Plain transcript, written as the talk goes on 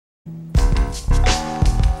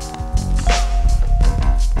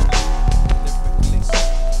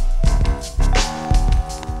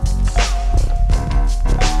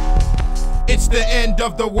It's the end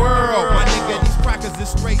of the world. My nigga, these crackers is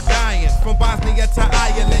straight dying. From Bosnia to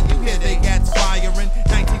Ireland, you hear they gats firing.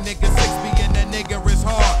 19 niggas, 6 being a nigga is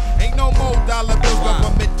hard. Ain't no more dollar bills,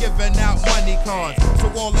 government giving out money cards.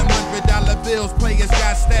 So all them $100 bills players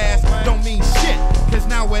got stashed. Don't mean shit, cause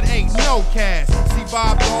now it ain't no cash. See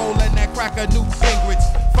Bob Dole and that cracker Newt Gingrich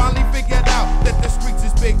finally figured out that the streets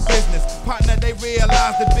is big business. Partner, they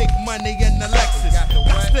realized the big money in the Lexus.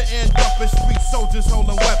 That's to end up as street soldiers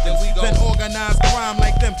holding weapons. Then organize crime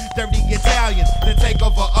like them dirty Italians. Then take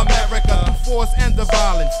over America through force and the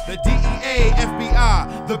violence. The DEA,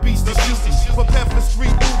 FBI, the beast of shooting. Prepare for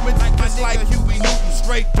street movements just like Huey Newton.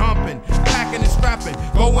 Straight dumping, packing and strapping.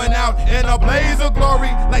 Going out in a blaze of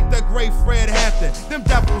glory like the great Fred Hampton. Them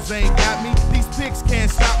devils ain't got me. These pigs can't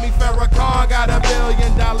stop me. Farrakhan got $1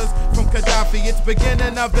 billion from Gaddafi. It's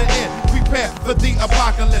beginning of the end. Prepare for the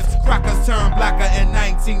apocalypse. Crackers turn blacker in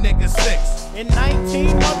 19 niggas 6. In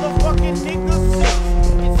 19 motherfucking niggas 6.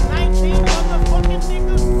 It's 19 motherfucking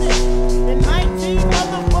niggas 6. In 19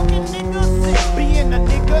 motherfucking niggas 6. Being a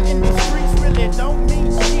nigga in the streets really don't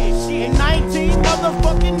mean shit. In 19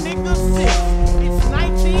 motherfucking niggas 6. It's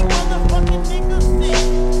 19 motherfucking niggas 6.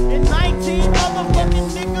 In 19 motherfucking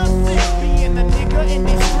niggas 6. Being a nigga in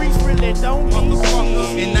the streets really don't mean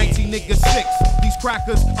shit. In 19 niggas 6. These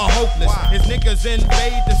crackers are hopeless. His niggas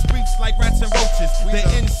invade the streets like rats and roaches.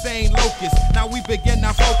 They're insane locusts. Now we begin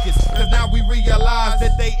our focus, cause now we realize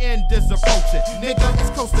that they end is approaching. Nigga, it's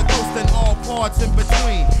coast to coast and all parts in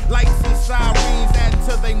between. Lights and sirens adding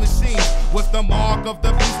to they machines. With the mark of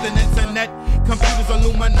the beast and internet. Computers,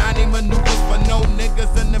 Illuminati maneuvers for no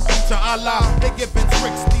niggas in the future. Allah, they giving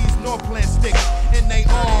tricks, these Northland sticks in they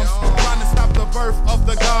arms. Trying to stop the birth of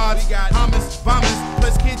the gods. Hummus, bombers,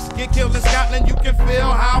 plus kids get killed in Scotland. You can feel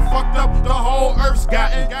how fucked up the whole earth's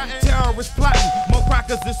gotten. Terrorists plotting, more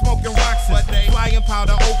crackers than smoking rocks. Flying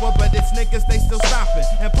powder over, but it's niggas they still stopping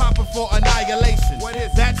and popping for annihilation.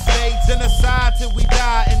 That stage genocide till we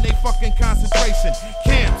die in they fucking concentration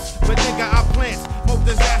camps. But nigga, our plants more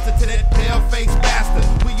disaster to that pale-faced bastard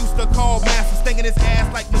we used to call master, stinging his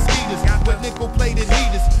ass like mosquitoes with nickel-plated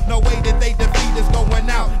heaters. No way that they defeat us, going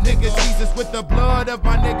out, nigga Jesus, with the blood of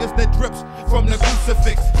my niggas that drips from the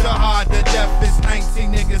crucifix. Jihad to death is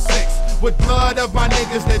 19 niggas 6. With blood of my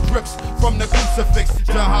niggas that drips from the crucifix.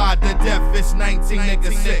 Jihad to death is 19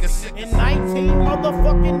 niggas 6. In 19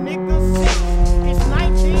 motherfucking niggas 6. It's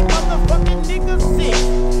 19 motherfucking